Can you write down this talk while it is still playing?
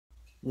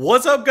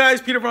What's up,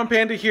 guys? Peter Von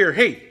Panda here.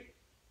 Hey,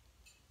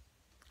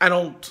 I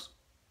don't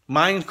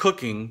mind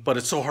cooking, but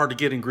it's so hard to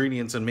get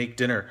ingredients and make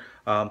dinner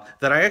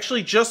that I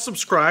actually just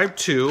subscribed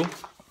to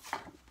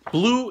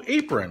Blue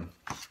Apron.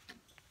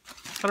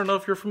 I don't know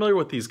if you're familiar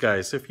with these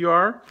guys. If you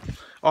are,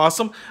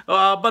 awesome.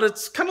 But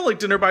it's kind of like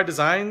Dinner by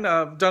Design.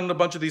 I've done a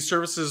bunch of these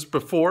services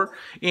before.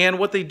 And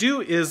what they do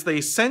is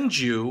they send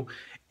you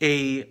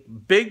a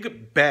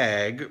big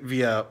bag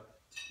via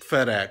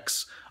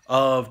FedEx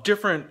of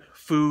different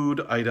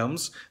food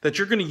items that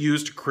you're going to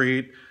use to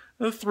create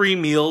 3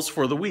 meals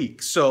for the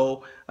week.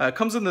 So it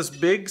comes in this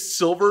big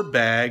silver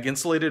bag,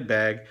 insulated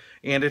bag,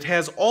 and it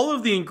has all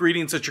of the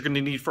ingredients that you're going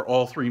to need for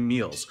all 3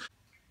 meals.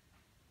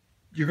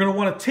 You're going to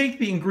want to take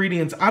the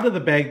ingredients out of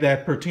the bag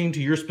that pertain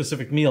to your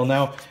specific meal.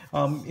 Now,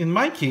 in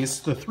my case,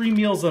 the 3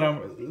 meals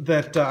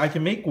that I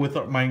can make with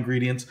my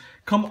ingredients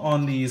come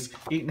on these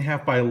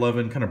 8.5 by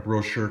 11 kind of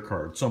brochure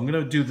cards. So I'm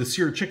going to do the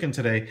seared chicken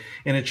today,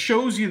 and it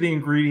shows you the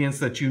ingredients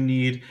that you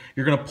need.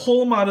 You're going to pull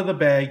them out of the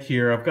bag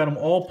here. I've got them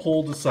all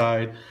pulled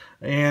aside,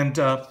 and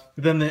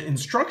then the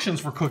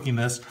instructions for cooking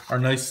this are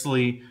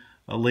nicely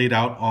laid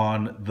out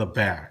on the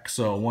back.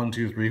 So 1,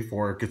 2, 3,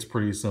 4, it gets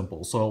pretty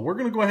simple. So we're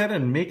going to go ahead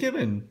and make it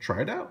and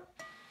try it out.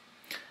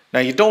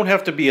 Now, you don't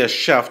have to be a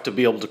chef to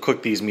be able to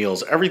cook these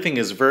meals. Everything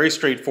is very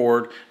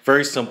straightforward,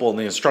 very simple, and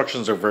the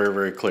instructions are very,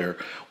 very clear.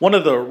 One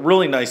of the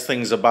really nice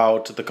things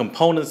about the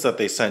components that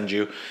they send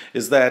you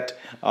is that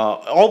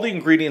all the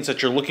ingredients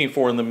that you're looking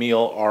for in the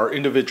meal are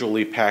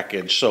individually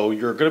packaged. So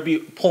you're going to be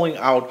pulling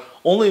out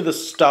only the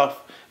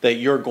stuff that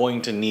you're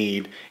going to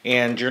need,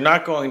 and you're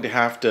not going to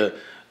have to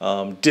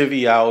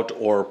divvy out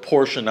or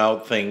portion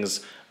out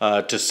things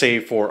to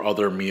save for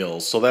other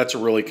meals. So that's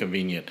really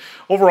convenient.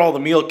 Overall, the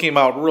meal came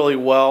out really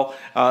well.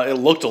 It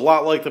looked a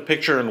lot like the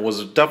picture and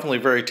was definitely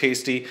very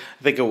tasty.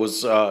 I think it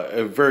was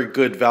a very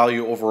good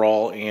value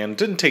overall and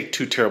didn't take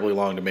too terribly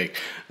long to make.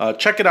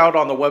 Check it out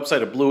on the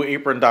website at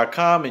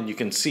blueapron.com, and you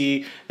can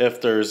see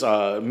if there's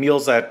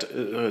meals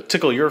that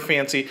tickle your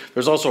fancy.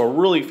 There's also a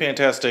really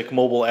fantastic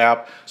mobile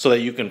app so that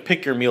you can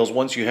pick your meals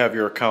once you have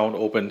your account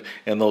opened,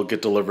 and they'll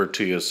get delivered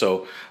to you.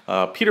 So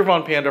Peter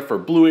Von Panda for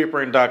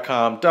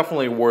blueapron.com,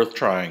 definitely worth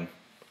trying.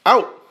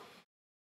 Out!